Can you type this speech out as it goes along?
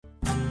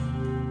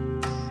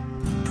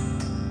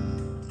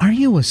Are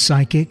you a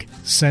psychic,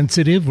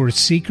 sensitive, or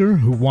seeker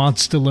who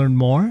wants to learn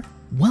more?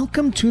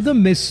 Welcome to the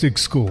Mystic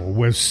School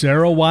with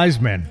Sarah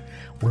Wiseman,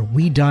 where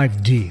we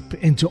dive deep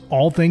into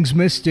all things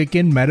mystic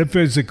and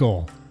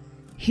metaphysical.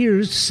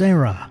 Here's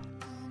Sarah.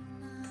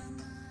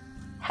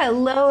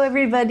 Hello,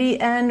 everybody,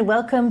 and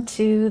welcome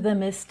to the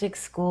Mystic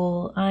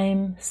School.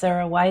 I'm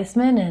Sarah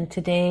Wiseman, and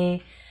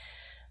today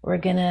we're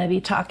going to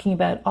be talking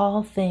about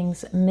all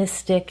things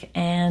mystic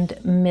and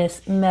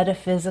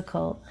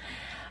metaphysical.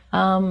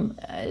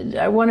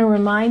 I want to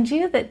remind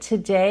you that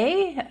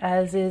today,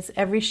 as is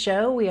every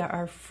show, we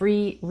are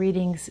Free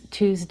Readings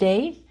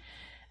Tuesday,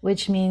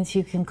 which means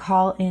you can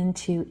call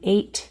into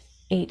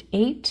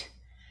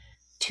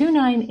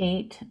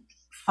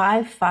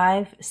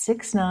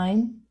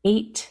 888-298-5569,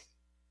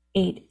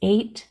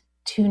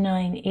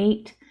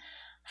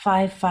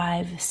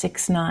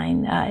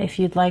 888-298-5569. If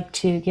you'd like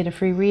to get a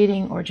free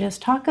reading or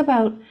just talk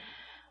about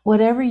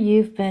whatever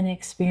you've been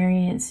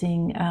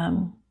experiencing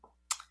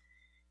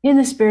in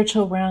the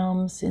spiritual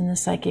realms, in the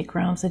psychic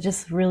realms, I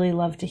just really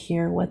love to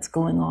hear what's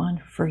going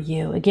on for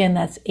you. Again,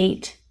 that's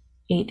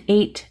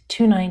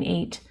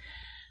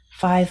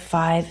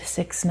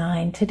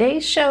 888-298-5569.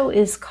 Today's show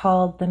is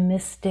called The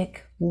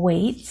Mystic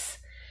Waits.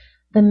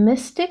 The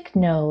mystic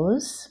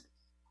knows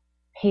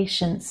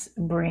patience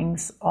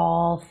brings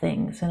all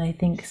things. And I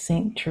think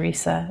St.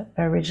 Teresa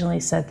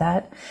originally said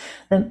that.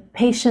 The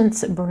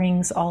patience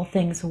brings all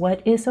things.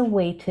 What is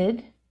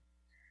awaited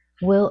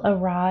will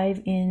arrive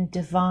in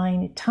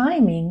divine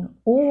timing,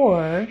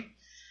 or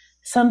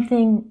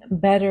something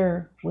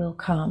better will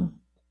come.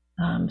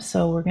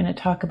 So we're going to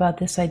talk about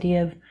this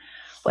idea of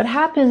what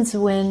happens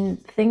when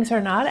things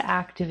are not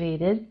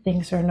activated,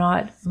 things are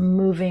not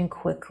moving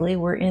quickly.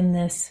 We're in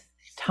this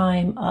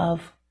time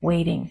of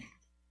waiting.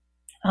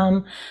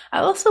 I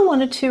also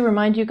wanted to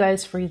remind you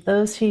guys, for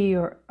those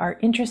who are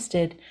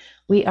interested,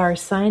 we are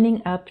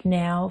signing up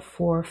now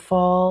for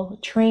fall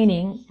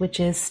training, which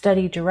is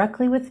Study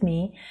Directly with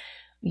Me.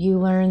 You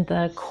learn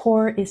the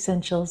core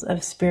essentials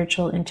of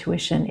spiritual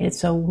intuition.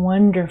 It's a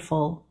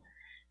wonderful,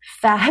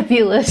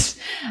 fabulous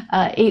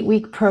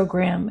 8-week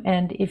program.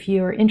 And if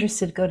you're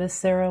interested, go to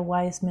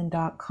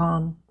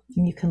sarahwiseman.com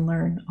and you can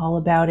learn all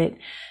about it.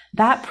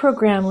 That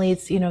program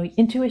leads,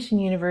 Intuition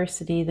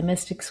University, the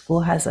Mystic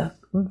School, has a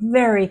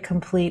very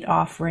complete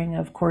offering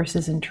of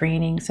courses and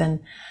trainings, and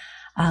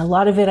a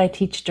lot of it I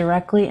teach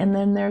directly. And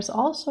then there's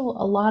also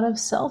a lot of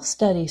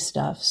self-study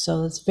stuff.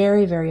 So it's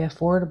very, very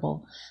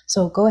affordable.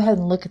 So go ahead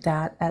and look at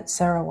that at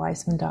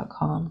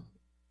sarahwiseman.com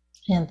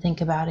and think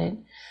about it.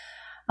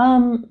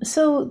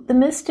 So the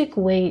mystic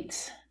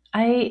waits.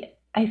 I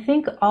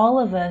think all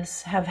of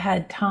us have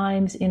had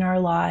times in our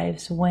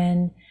lives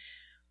when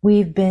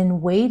we've been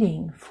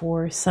waiting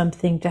for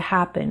something to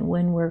happen,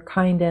 when we're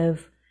kind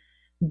of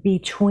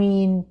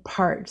between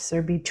parts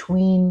or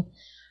between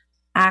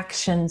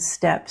action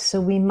steps. So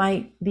we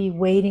might be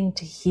waiting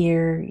to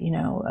hear,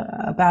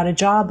 about a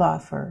job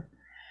offer,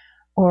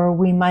 or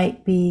we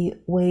might be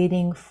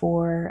waiting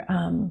for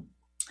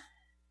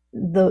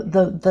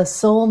the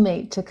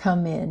soulmate to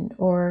come in,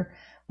 or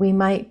we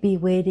might be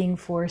waiting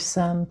for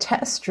some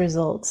test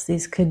results.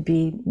 These could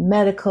be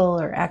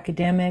medical or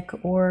academic,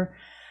 or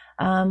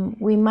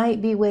we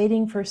might be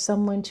waiting for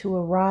someone to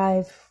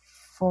arrive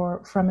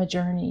from a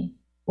journey,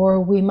 or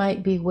we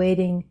might be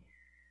waiting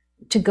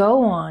to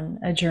go on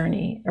a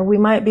journey, or we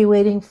might be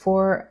waiting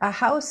for a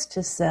house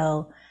to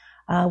sell.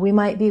 We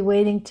might be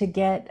waiting to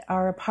get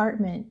our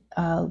apartment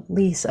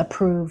lease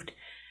approved.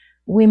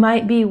 We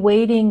might be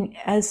waiting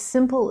as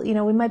simple,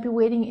 we might be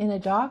waiting in a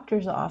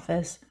doctor's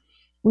office.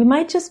 We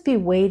might just be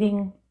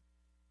waiting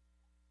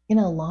in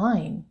a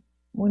line.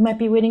 We might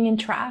be waiting in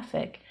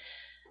traffic.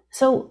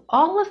 So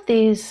all of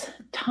these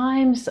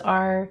times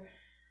are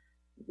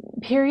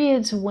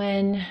periods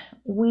when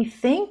we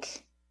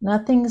think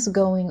nothing's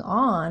going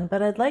on,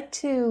 but I'd like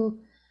to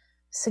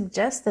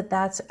suggest that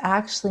that's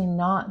actually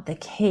not the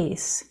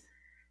case.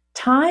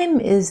 Time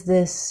is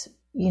this,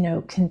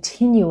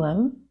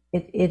 continuum.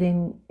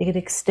 It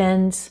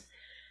extends.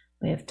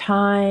 We have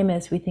time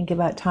as we think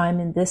about time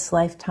in this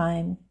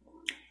lifetime,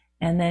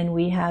 and then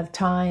we have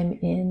time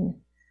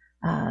in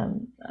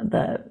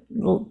the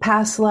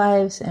past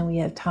lives, and we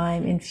have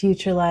time in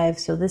future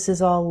lives. So this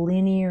is all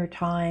linear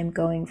time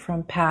going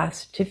from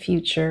past to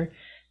future,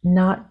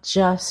 not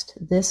just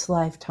this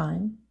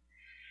lifetime.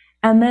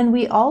 And then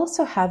we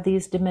also have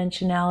these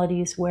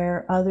dimensionalities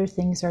where other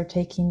things are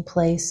taking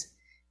place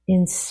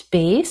in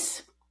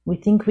space. We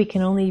think we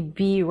can only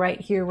be right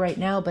here, right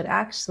now, but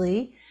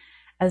actually,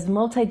 as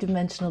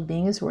multidimensional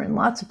beings, we're in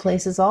lots of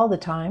places all the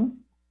time.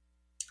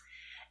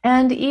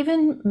 And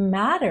even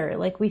matter,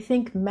 like we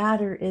think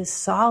matter is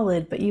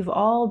solid, but you've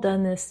all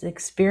done this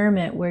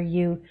experiment where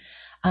you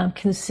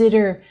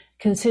consider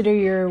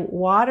your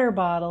water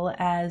bottle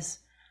as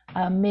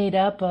made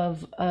up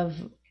of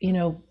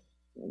the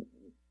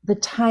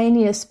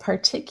tiniest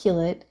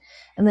particulate,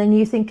 and then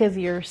you think of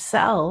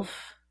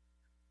yourself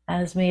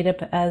as made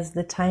up as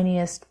the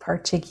tiniest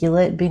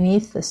particulate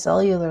beneath the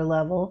cellular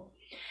level.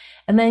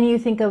 And then you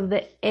think of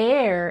the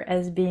air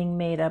as being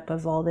made up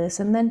of all this.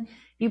 And then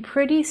you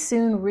pretty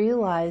soon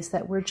realize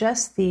that we're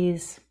just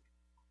these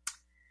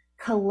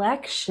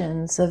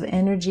collections of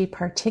energy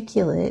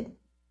particulate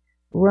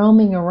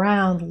roaming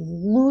around,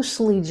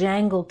 loosely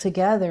jangled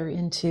together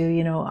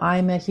into,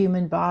 I'm a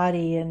human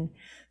body and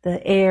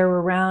the air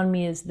around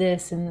me is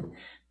this and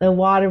the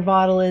water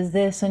bottle is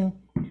this. And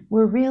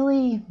we're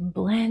really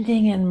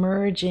blending and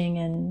merging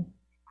and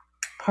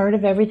part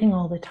of everything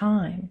all the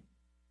time.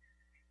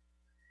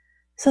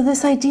 So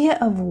this idea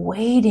of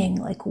waiting,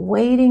 like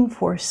waiting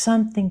for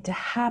something to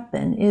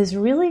happen, is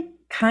really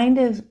kind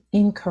of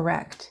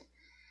incorrect.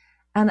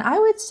 And I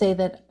would say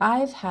that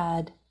I've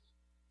had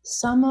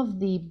some of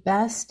the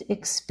best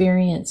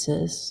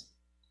experiences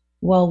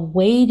while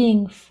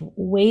waiting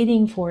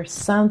for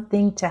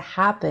something to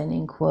happen,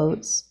 in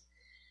quotes,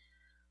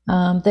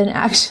 than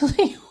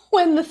actually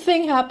when the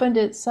thing happened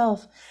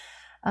itself.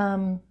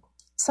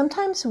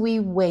 Sometimes we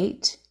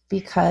wait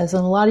because,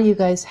 and a lot of you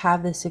guys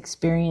have this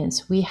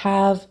experience, we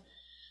have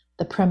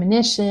the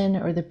premonition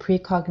or the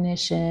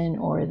precognition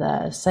or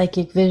the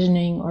psychic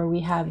visioning, or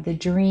we have the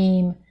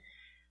dream,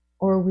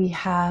 or we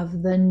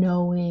have the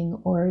knowing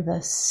or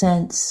the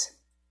sense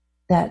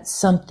that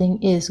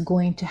something is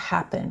going to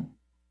happen.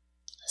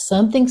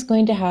 Something's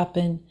going to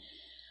happen.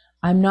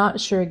 I'm not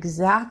sure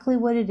exactly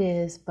what it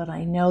is, but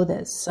I know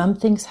that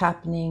something's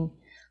happening.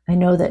 I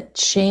know that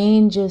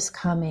change is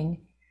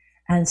coming.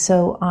 And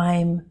so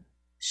I'm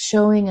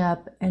showing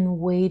up and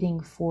waiting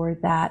for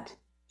that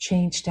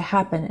change to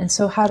happen. And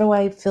so how do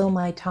I fill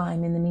my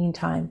time in the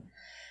meantime?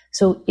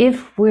 So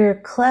if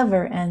we're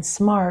clever and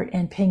smart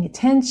and paying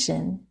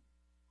attention,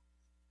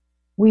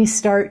 we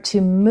start to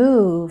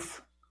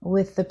move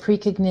with the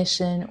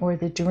precognition or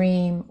the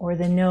dream or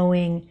the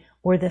knowing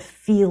or the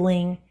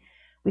feeling.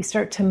 We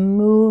start to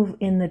move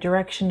in the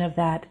direction of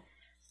that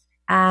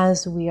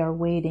as we are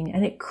waiting.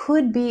 And it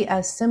could be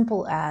as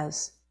simple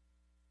as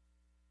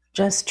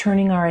just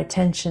turning our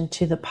attention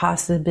to the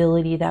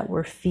possibility that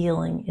we're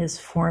feeling is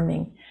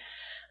forming.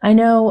 I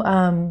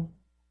know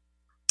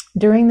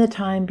during the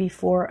time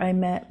before I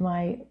met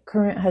my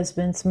current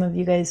husband, some of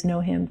you guys know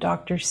him,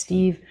 Dr.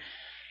 Steve.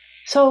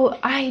 So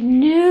I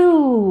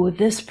knew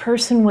this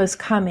person was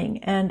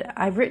coming, and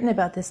I've written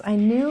about this. I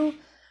knew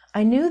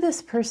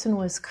this person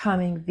was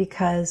coming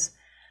because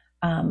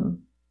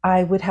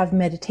I would have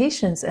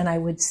meditations and I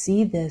would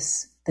see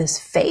this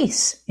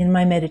face in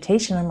my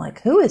meditation. I'm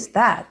like, who is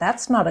that?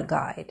 That's not a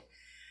guide.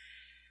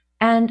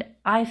 And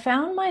I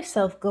found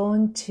myself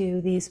going to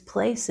these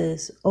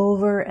places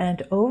over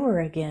and over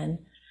again.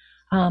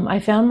 I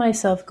found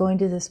myself going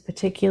to this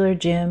particular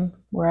gym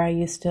where I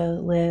used to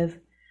live.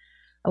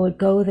 I would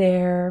go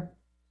there.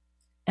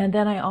 And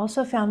then I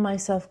also found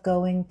myself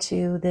going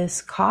to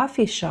this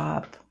coffee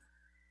shop,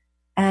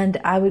 and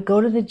I would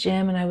go to the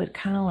gym and I would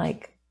kind of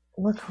like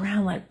look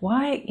around like,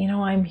 why,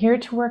 I'm here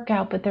to work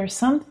out, but there's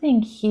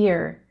something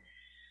here.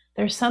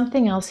 There's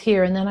something else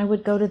here. And then I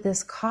would go to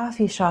this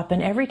coffee shop,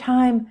 and every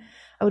time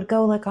I would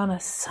go like on a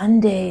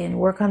Sunday and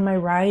work on my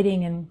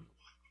writing. And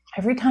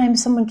every time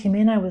someone came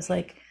in, I was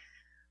like,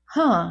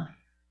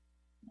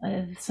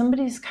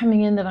 somebody's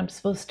coming in that I'm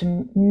supposed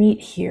to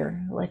meet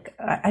here. Like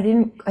I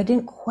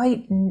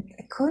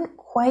couldn't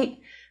quite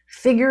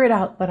figure it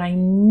out, but I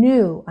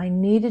knew I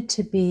needed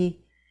to be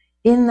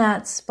in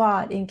that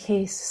spot in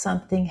case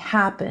something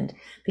happened,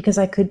 because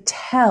I could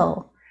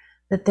tell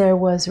that there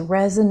was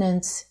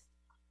resonance.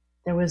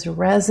 There was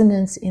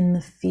resonance in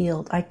the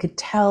field. I could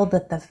tell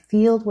that the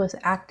field was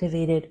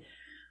activated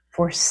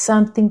for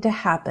something to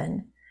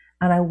happen.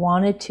 And I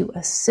wanted to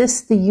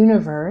assist the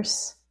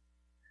universe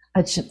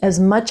as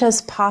much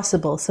as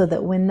possible, so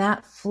that when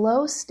that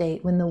flow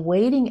state, when the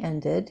waiting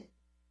ended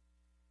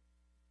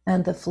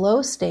and the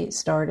flow state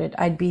started,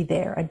 I'd be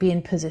there, I'd be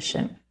in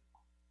position.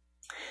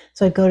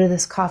 So I'd go to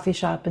this coffee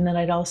shop, and then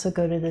I'd also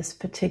go to this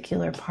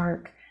particular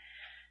park.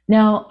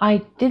 Now,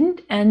 I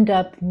didn't end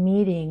up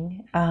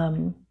meeting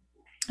my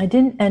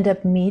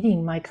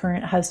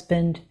current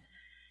husband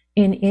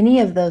in any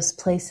of those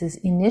places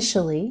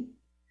initially.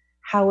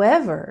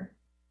 However,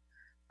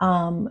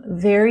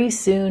 very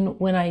soon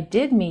when I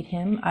did meet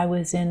him, I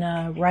was in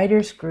a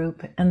writer's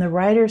group, and the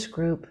writer's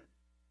group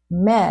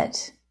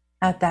met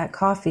at that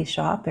coffee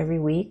shop every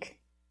week.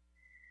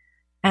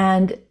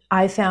 And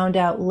I found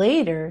out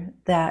later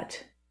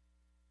that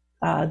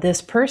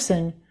this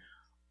person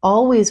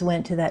always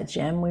went to that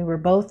gym. We were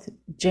both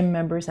gym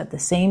members at the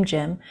same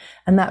gym,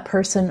 and that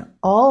person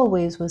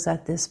always was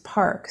at this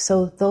park.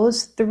 So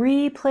those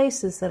three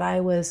places that I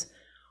was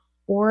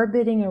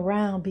orbiting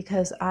around,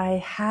 because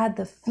I had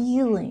the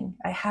feeling,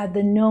 I had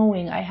the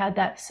knowing, I had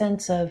that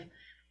sense of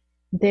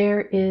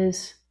there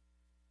is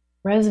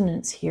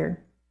resonance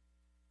here.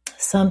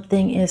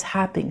 Something is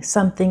happening,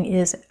 something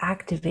is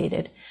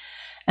activated.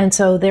 And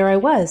so there I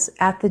was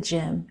at the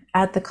gym,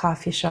 at the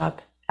coffee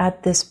shop,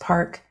 at this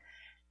park,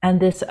 and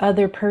this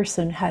other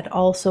person had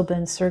also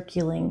been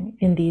circling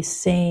in these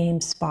same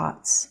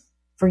spots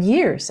for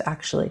years,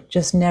 actually,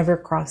 just never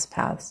crossed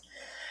paths.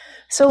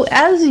 So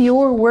as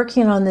you're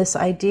working on this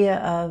idea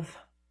of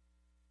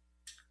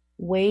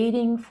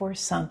waiting for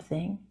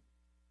something,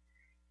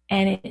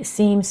 and it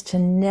seems to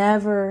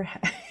never,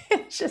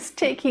 it's just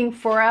taking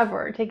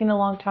forever, taking a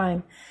long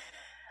time.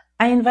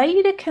 I invite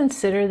you to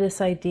consider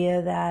this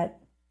idea that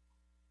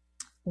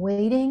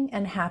waiting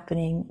and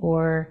happening,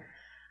 or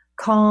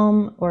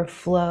calm or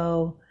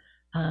flow,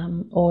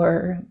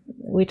 or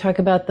we talk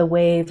about the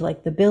wave,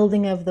 like the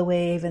building of the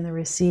wave and the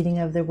receding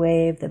of the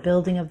wave, the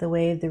building of the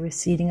wave, the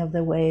receding of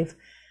the wave.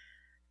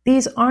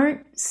 These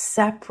aren't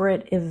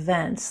separate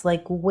events.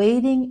 Like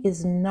waiting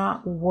is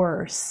not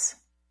worse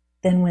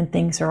than when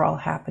things are all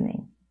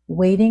happening.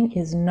 Waiting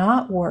is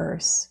not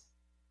worse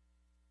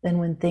than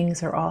when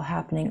things are all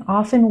happening.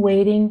 Often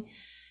waiting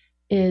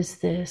is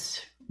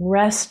this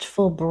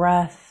restful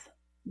breath,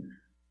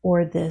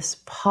 or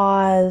this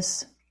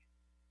pause,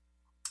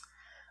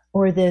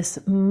 or this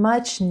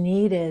much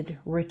needed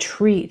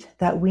retreat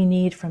that we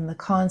need from the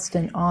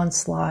constant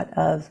onslaught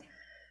of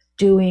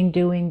doing,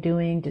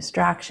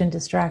 distraction,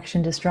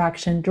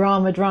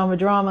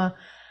 drama,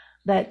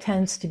 that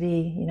tends to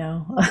be,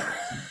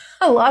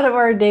 a lot of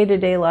our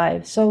day-to-day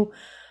lives. So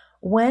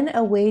when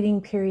a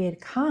waiting period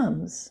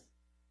comes,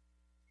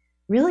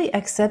 really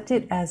accept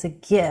it as a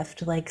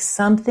gift, like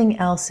something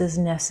else is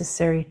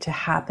necessary to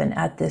happen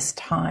at this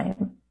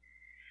time.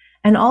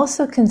 And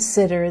also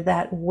consider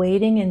that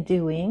waiting and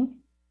doing,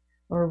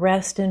 or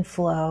rest and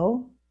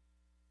flow,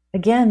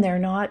 again, they're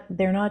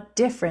not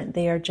different.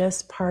 They are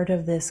just part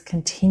of this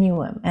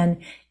continuum. And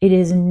it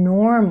is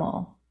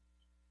normal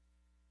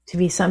to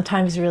be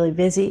sometimes really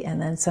busy and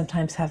then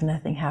sometimes have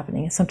nothing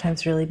happening. And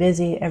sometimes really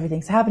busy,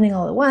 everything's happening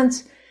all at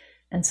once,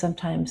 and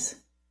sometimes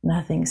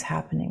nothing's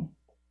happening.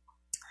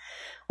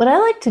 What I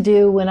like to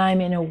do when I'm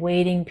in a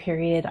waiting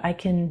period, I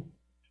can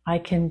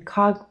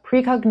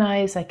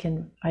precognize, I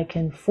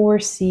can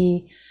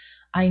foresee,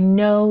 I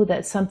know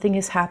that something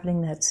is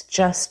happening that's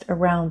just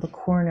around the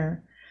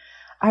corner.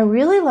 I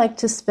really like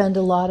to spend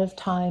a lot of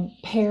time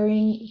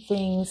paring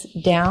things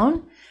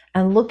down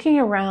and looking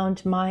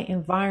around my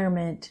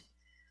environment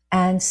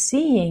and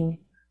seeing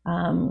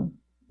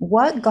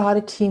what got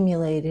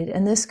accumulated.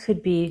 And this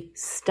could be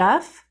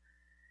stuff,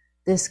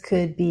 this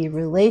could be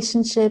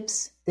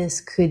relationships,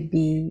 this could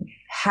be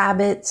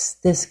habits,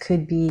 this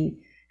could be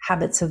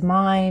habits of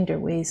mind or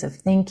ways of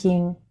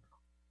thinking.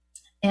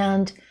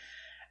 And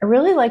I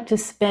really like to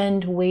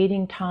spend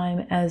waiting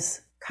time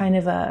as kind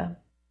of a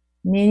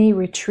mini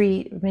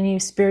retreat, mini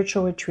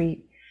spiritual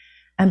retreat,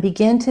 and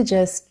begin to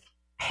just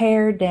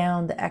pare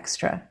down the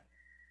extra.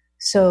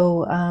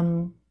 So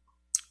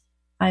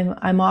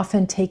I'm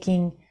often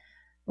taking,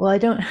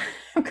 I'm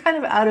kind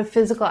of out of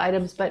physical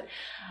items, but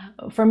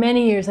for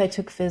many years I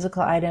took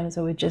physical items.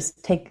 I would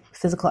just take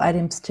physical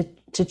items to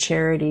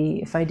charity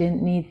if I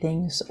didn't need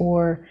things,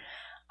 or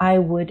I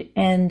would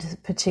end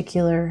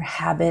particular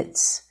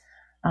habits.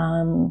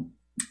 I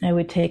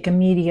would take a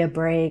media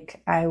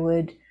break. I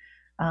would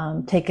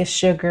take a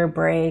sugar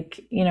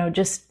break,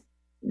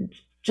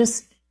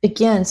 just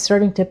again,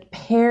 starting to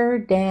pare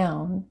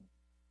down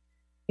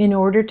in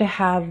order to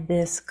have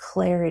this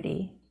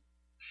clarity.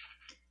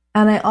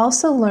 And I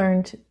also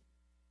learned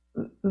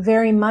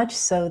very much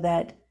so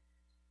that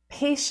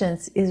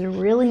patience is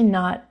really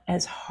not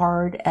as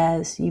hard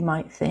as you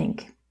might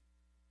think.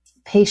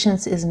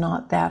 Patience is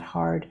not that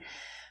hard.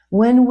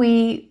 When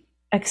we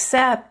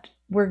accept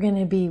we're going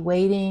to be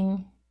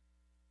waiting,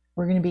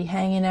 we're going to be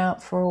hanging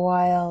out for a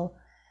while,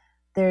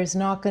 there's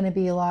not going to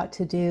be a lot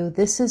to do,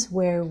 this is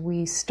where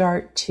we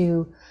start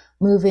to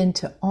move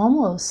into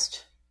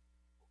almost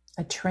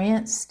a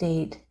trance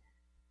state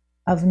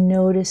of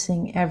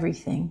noticing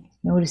everything,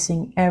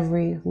 noticing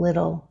every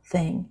little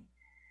thing.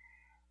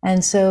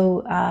 And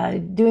so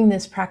doing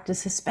this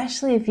practice,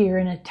 especially if you're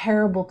in a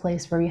terrible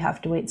place where you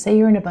have to wait, say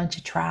you're in a bunch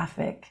of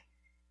traffic.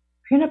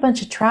 If you're in a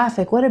bunch of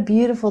traffic, what a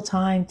beautiful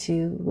time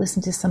to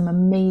listen to some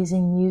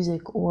amazing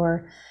music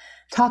or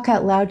talk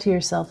out loud to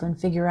yourself and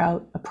figure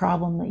out a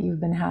problem that you've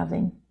been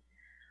having.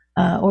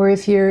 Or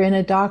if you're in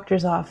a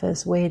doctor's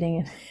office waiting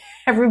and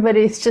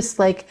everybody's just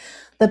like,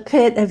 the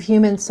pit of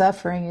human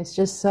suffering is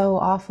just so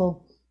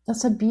awful.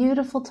 That's a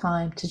beautiful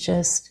time to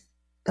just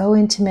go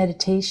into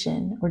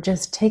meditation or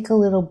just take a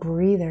little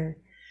breather,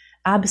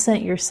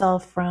 absent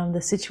yourself from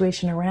the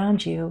situation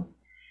around you,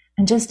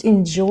 and just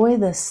enjoy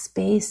the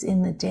space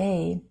in the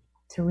day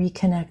to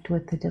reconnect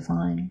with the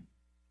divine.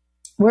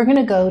 We're going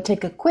to go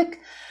take a quick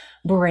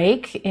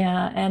break,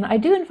 and I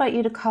do invite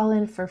you to call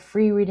in for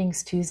Free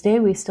Readings Tuesday.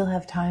 We still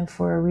have time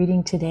for a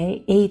reading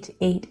today,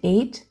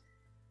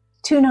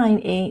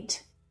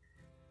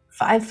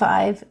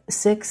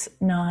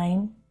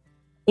 888-298-5569,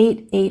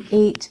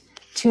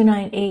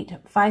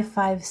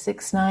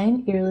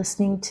 888-298-5569. You're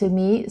listening to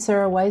me,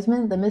 Sarah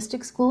Wiseman, The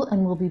Mystic School,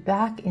 and we'll be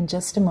back in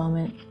just a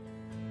moment.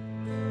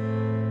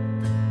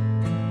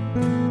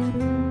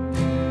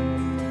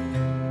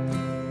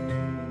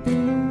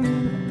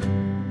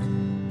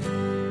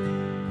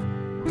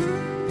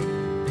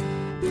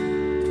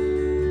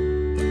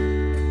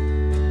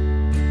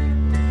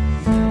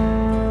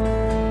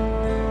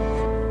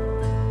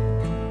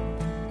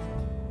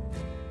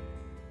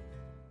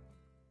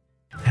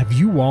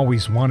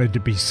 always wanted to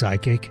be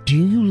psychic? Do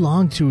you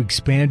long to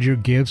expand your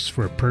gifts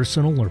for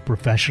personal or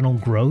professional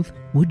growth?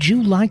 Would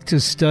you like to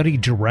study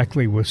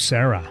directly with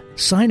Sarah?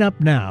 Sign up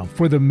now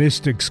for the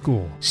Mystic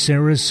School,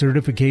 Sarah's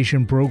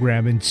certification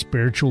program in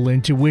spiritual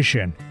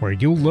intuition, where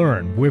you'll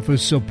learn with a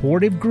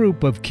supportive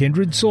group of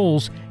kindred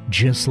souls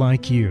just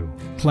like you.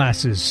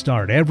 Classes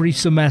start every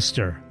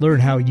semester. Learn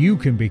how you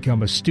can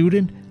become a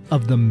student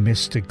of the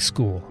Mystic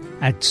School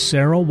at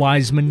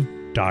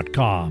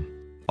sarahwiseman.com.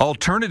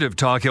 Alternative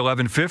Talk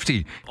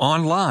 1150,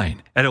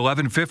 online at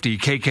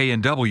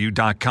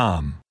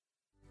 1150kknw.com.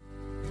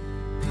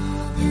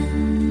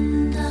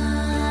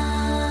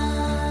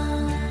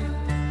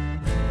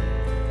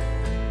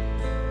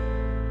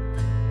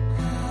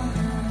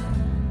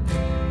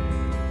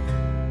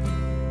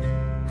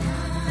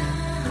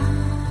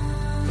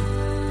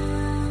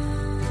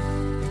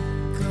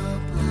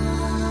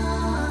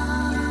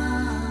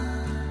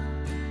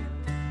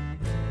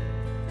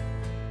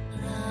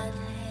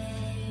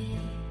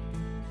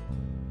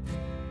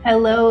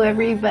 Hello,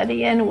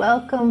 everybody, and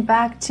welcome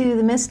back to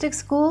the Mystic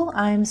School.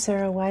 I'm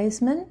Sarah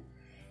Wiseman,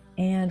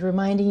 and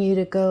reminding you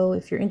to go,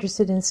 if you're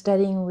interested in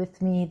studying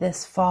with me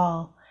this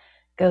fall,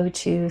 go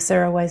to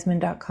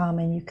sarahwiseman.com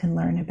and you can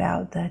learn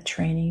about the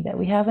training that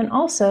we have, and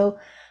also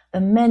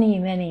the many,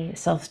 many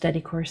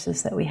self-study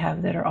courses that we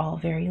have that are all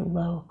very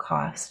low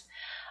cost.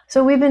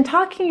 So we've been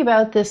talking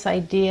about this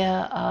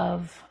idea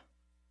of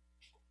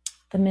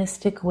the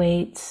mystic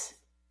weights.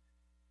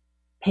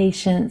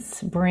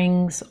 Patience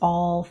brings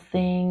all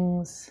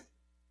things.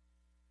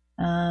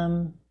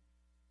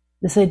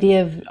 This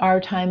idea of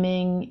our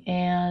timing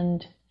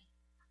and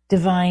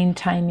divine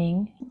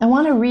timing. I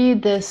want to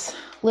read this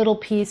little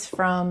piece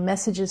from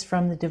Messages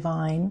from the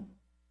Divine.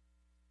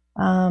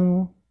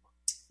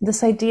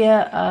 This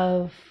idea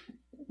of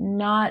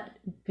not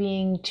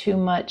being too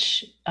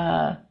much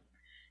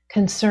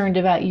concerned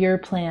about your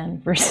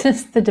plan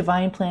versus the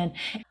divine plan.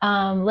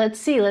 Let's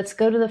see, let's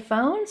go to the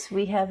phones.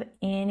 We have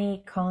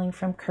Annie calling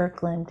from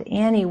Kirkland.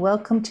 Annie,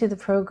 welcome to the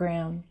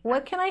program.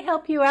 What can I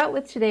help you out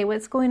with today?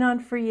 What's going on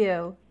for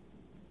you?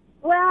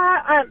 Well,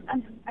 I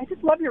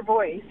just love your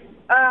voice.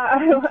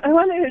 I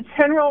wanted a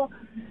general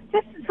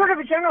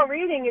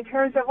reading in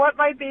terms of what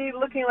might be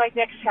looking like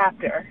next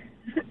chapter.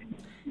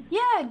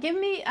 Yeah, give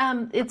me,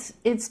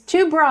 it's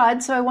too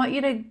broad, so I want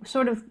you to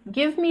sort of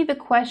give me the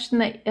question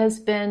that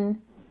has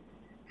been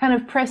kind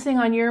of pressing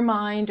on your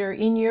mind or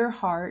in your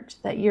heart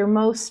that you're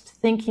most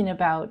thinking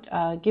about.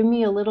 Give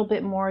me a little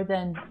bit more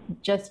than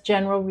just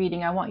general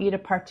reading. I want you to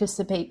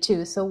participate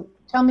too. So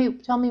tell me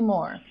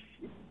more.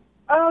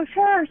 Oh,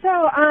 sure. So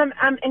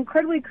I'm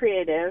incredibly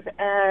creative,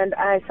 and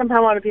I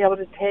somehow want to be able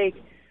to take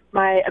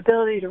my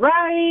ability to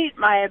write,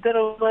 my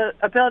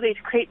ability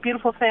to create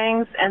beautiful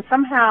things, and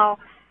somehow,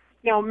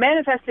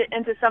 manifest it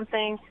into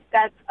something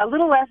that's a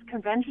little less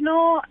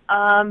conventional,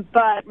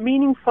 but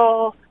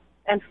meaningful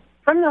and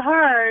from the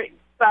heart,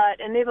 but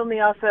enable me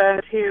also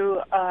to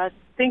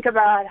think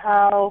about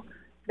how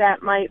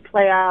that might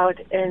play out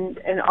and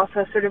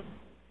also sort of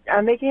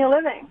making a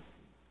living.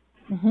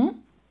 Mm-hmm.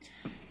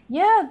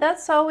 Yeah,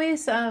 that's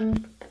always,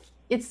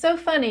 it's so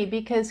funny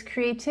because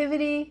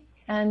creativity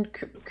and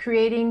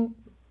creating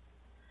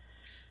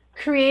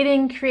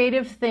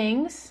creative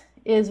things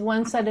is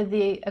one side of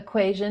the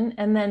equation,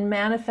 and then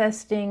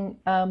manifesting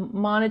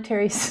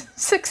monetary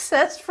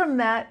success from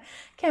that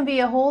can be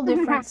a whole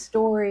different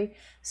story.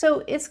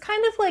 So it's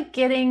kind of like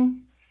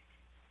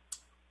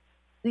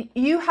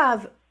you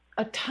have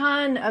a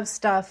ton of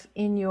stuff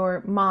in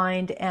your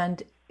mind,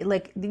 and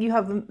like you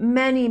have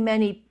many,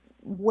 many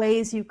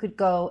ways you could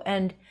go,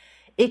 and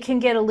it can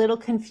get a little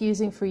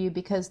confusing for you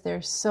because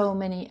there's so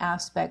many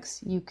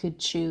aspects you could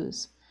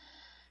choose.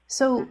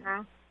 So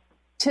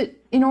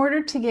in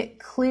order to get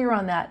clear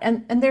on that,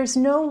 and there's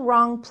no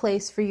wrong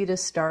place for you to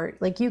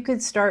start. Like you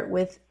could start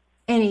with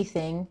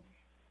anything,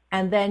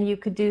 and then you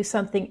could do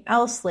something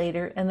else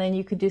later, and then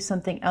you could do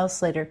something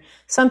else later.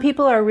 Some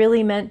people are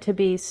really meant to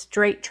be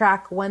straight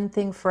track one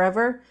thing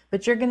forever,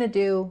 but you're going to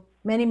do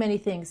many, many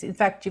things. In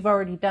fact, you've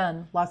already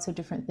done lots of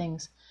different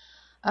things.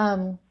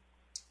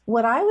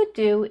 What I would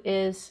do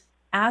is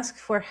ask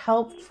for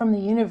help from the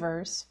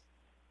universe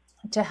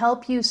to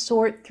help you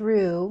sort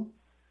through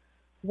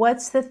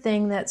what's the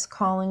thing that's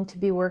calling to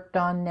be worked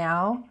on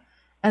now.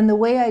 And the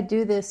way I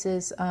do this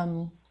is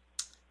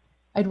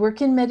I'd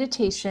work in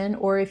meditation,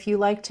 or if you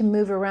like to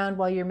move around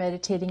while you're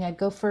meditating, I'd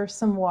go for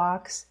some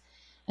walks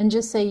and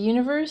just say,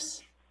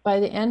 universe, by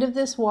the end of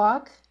this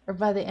walk or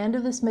by the end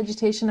of this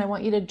meditation, I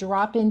want you to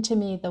drop into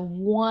me the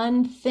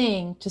one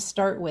thing to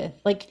start with.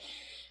 Like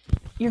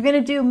you're going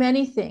to do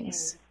many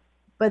things,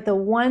 but the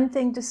one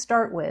thing to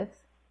start with,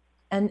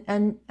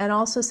 and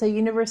also say,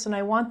 universe, and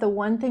I want the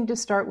one thing to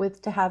start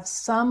with to have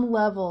some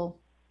level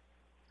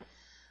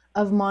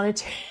of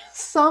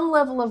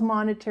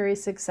monetary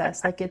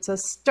success. Like it's a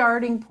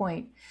starting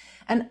point.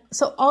 And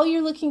so all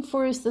you're looking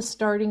for is the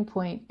starting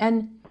point.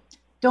 And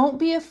don't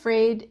be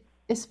afraid,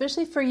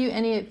 especially for you,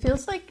 Annie, it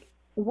feels like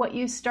what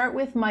you start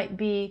with might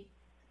be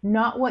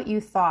not what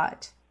you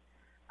thought.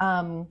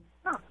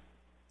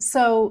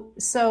 So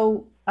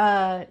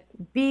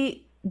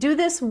do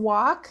this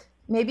walk,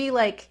 maybe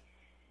like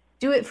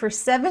do it for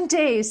 7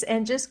 days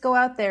and just go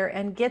out there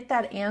and get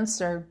that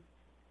answer.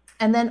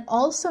 And then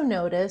also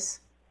notice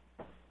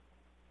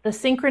the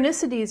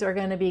synchronicities are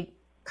going to be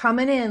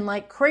coming in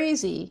like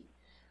crazy,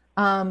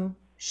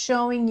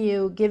 showing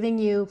you, giving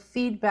you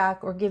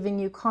feedback or giving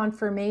you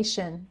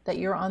confirmation that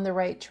you're on the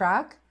right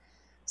track.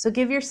 So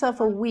give yourself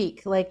a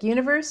week, like,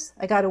 universe,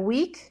 I got a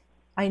week.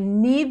 I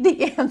need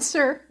the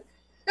answer.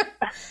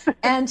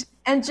 and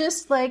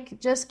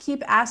just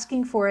keep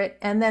asking for it.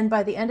 And then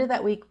by the end of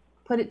that week,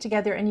 put it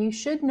together, and you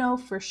should know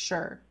for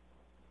sure.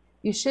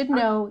 You should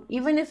know,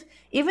 even if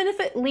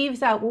it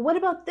leaves out, well, what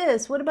about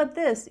this? What about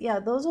this? Yeah,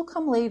 those will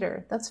come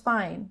later. That's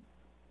fine.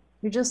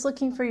 You're just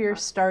looking for your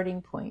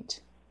starting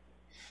point.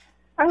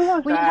 I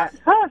love that.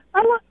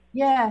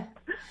 Yeah.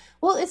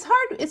 Well, it's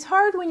hard. It's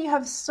hard when you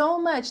have so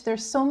much.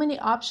 There's so many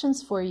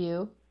options for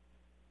you.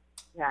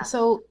 Yeah.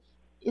 So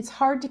it's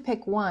hard to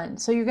pick one.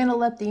 So you're going to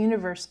let the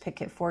universe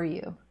pick it for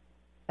you,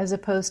 as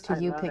opposed to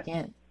you picking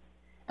it.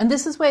 And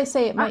this is why I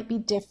say it might be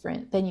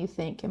different than you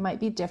think. It might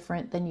be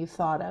different than you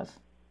thought of.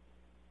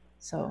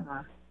 So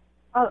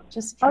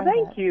just try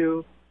thank that.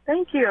 you.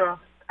 Thank you.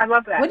 I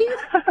love that.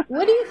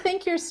 What do you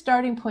think your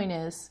starting point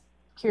is,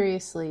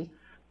 curiously?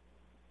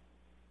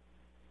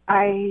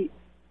 I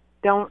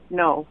don't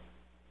know.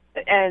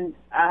 And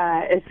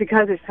it's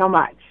because there's so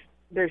much.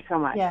 There's so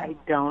much. Yeah. I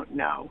don't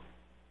know.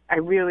 I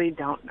really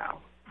don't know.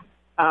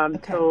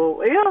 Okay.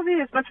 So it'll be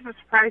as much of a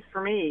surprise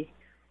for me.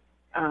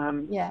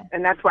 Yeah.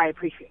 And that's why I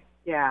appreciate it.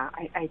 Yeah,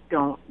 I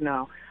don't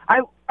know.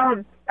 I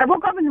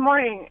woke up in the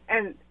morning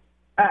and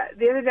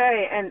the other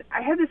day, and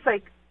I had this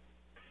like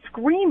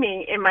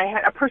screaming in my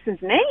head, a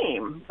person's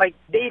name, like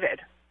David.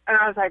 And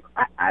I was like,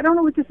 I don't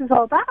know what this is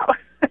all about.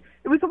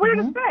 It was the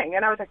weirdest thing.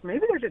 And I was like,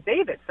 maybe there's a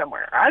David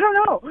somewhere. I don't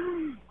know.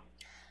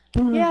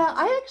 Yeah,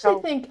 I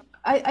actually think,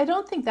 I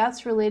don't think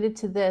that's related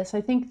to this.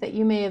 I think that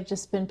you may have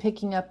just been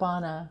picking up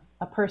on a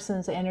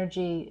person's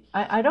energy.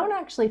 I don't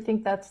actually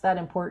think that's that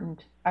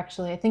important,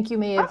 actually. I think you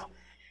may have,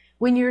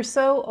 when you're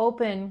so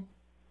open,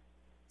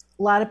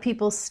 a lot of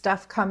people's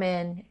stuff come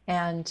in,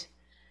 and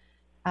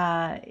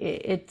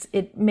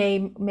it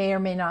may or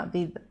may not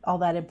be all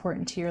that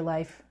important to your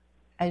life,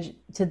 as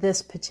to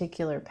this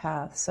particular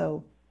path.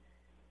 So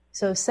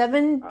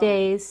 7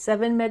 days,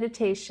 7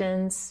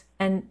 meditations,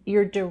 and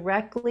you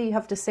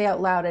have to say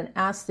out loud and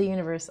ask the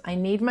universe, I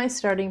need my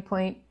starting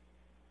point.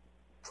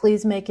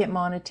 Please make it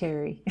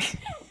monetary.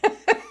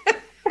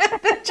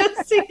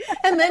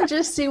 and then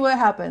just see what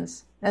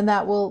happens. And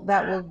that will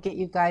get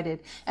you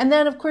guided. And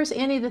then, of course,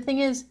 Annie, the thing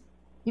is,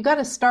 you got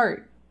to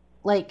start.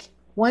 Like,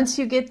 once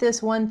you get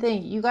this one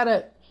thing, you got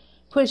to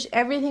push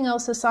everything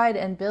else aside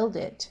and build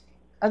it.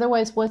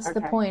 Otherwise, what's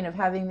the point of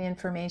having the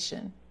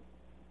information?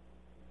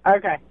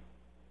 Okay.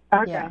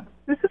 Yeah.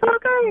 This is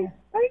okay. Yeah.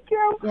 Thank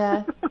you.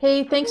 Yeah.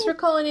 Hey, thanks for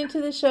calling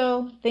into the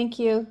show. Thank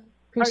you.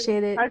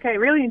 Appreciate it. Okay,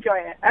 really enjoy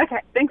it. Okay,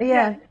 thanks.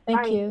 Yeah,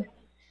 thank you.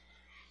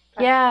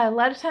 Yeah, a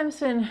lot of times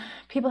when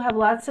people have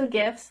lots of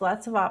gifts,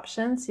 lots of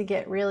options, you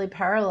get really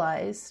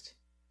paralyzed.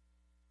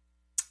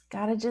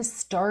 Gotta just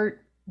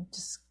start.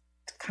 Just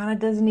kind of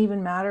doesn't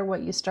even matter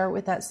what you start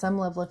with at some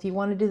level. If you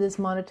want to do this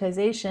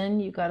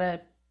monetization, you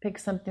gotta pick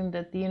something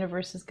that the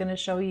universe is going to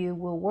show you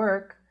will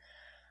work.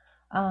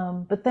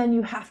 But then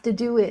you have to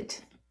do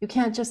it. You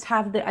can't just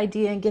have the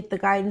idea and get the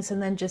guidance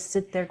and then just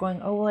sit there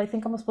going, oh, well, I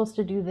think I'm supposed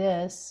to do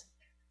this.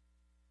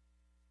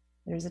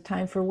 There's a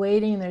time for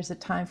waiting, there's a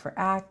time for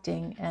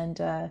acting, and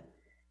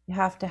you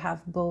have to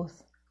have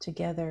both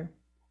together.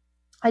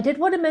 I did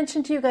want to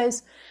mention to you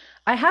guys,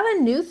 I have a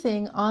new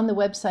thing on the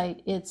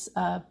website. It's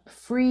a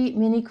free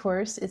mini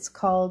course. It's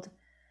called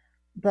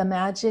The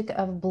Magic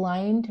of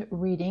Blind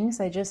Readings.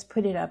 I just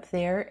put it up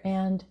there,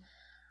 and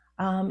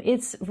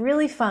it's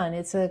really fun.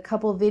 It's a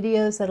couple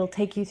videos that'll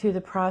take you through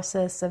the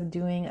process of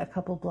doing a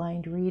couple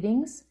blind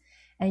readings.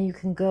 And you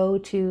can go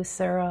to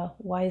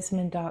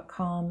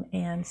sarahwiseman.com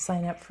and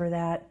sign up for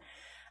that.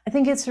 I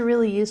think it's a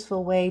really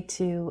useful way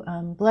to,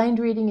 blind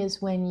reading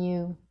is when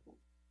you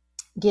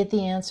get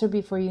the answer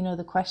before you know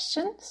the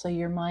question, so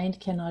your mind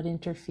cannot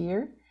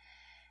interfere.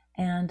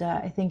 And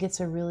I think it's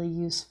a really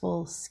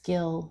useful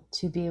skill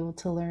to be able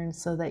to learn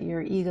so that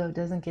your ego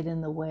doesn't get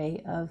in the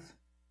way of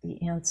the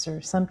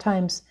answer.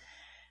 Sometimes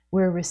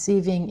we're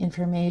receiving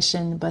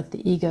information, but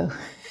the ego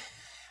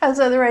has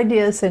other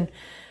ideas and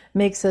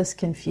makes us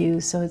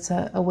confused. So it's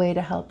a way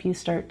to help you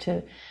start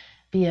to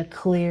be a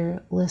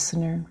clear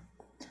listener.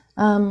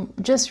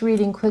 Just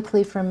reading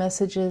quickly from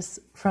messages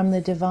from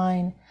the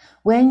divine.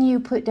 When you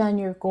put down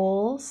your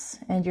goals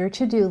and your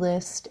to-do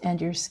list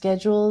and your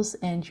schedules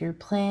and your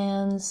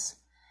plans,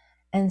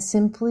 and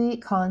simply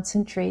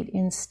concentrate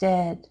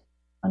instead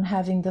on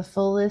having the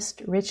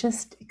fullest,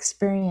 richest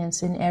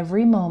experience in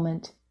every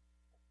moment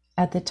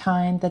at the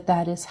time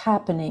that is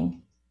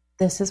happening,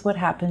 this is what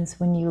happens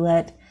when you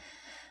let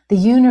the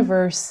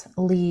universe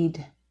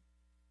lead.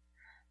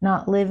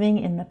 Not living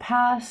in the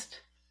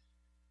past,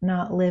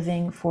 not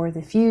living for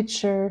the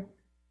future,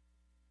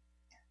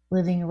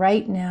 living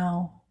right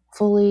now,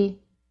 fully,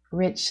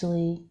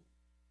 richly,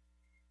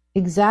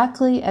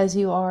 exactly as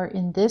you are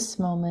in this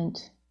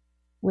moment,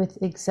 with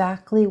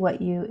exactly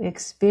what you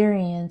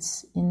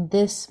experience in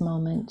this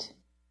moment.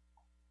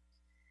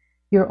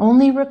 Your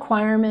only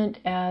requirement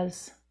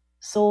as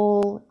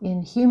soul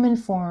in human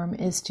form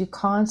is to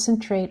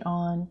concentrate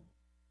on,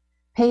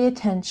 pay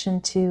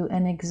attention to,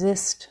 and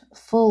exist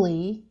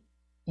fully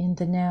in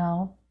the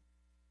now.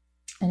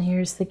 And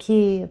here's the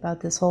key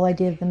about this whole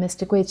idea of the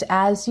mystic weights.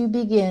 As you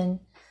begin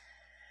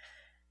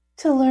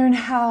to learn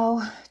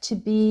how to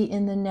be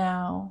in the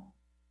now,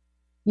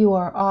 you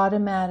are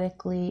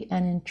automatically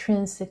and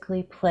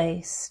intrinsically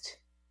placed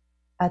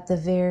at the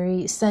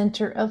very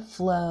center of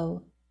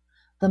flow,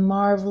 the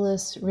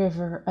marvelous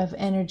river of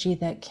energy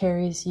that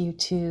carries you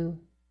to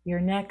your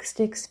next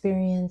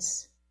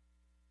experience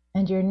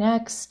and your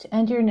next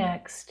and your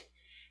next,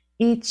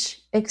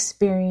 each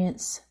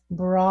experience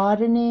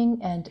broadening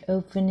and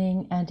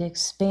opening and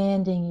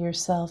expanding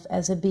yourself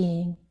as a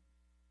being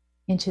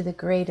into the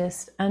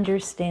greatest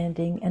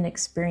understanding and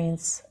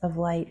experience of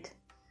light.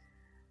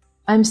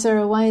 I'm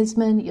Sarah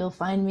Wiseman. You'll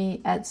find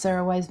me at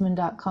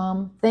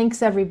sarahwiseman.com.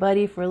 Thanks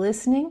everybody for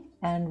listening,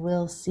 and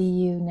we'll see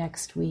you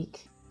next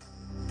week.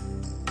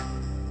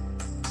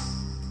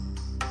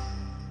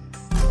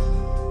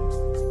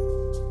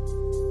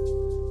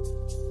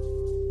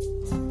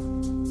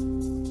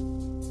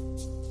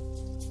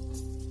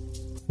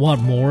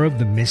 Want more of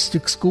the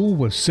Mystic School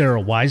with Sarah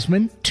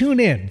Wiseman? Tune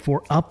in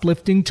for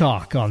uplifting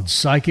talk on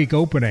psychic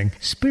opening,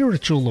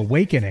 spiritual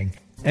awakening,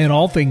 and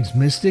all things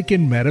mystic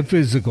and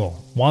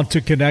metaphysical. Want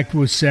to connect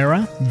with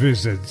Sarah?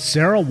 Visit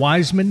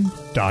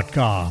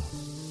sarahwiseman.com.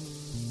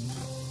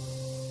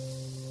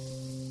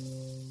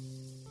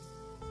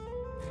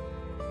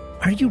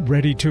 Are you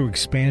ready to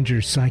expand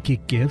your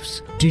psychic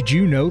gifts? Did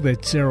you know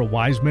that Sarah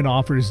Wiseman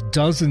offers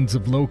dozens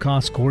of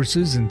low-cost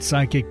courses in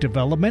psychic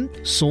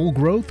development, soul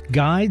growth,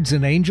 guides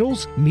and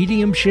angels,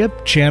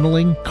 mediumship,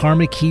 channeling,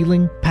 karmic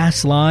healing,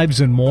 past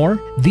lives, and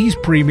more? These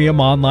premium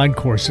online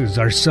courses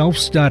are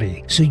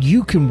self-study, so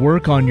you can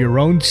work on your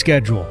own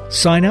schedule.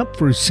 Sign up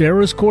for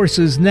Sarah's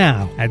courses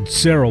now at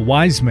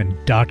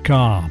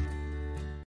sarahwiseman.com.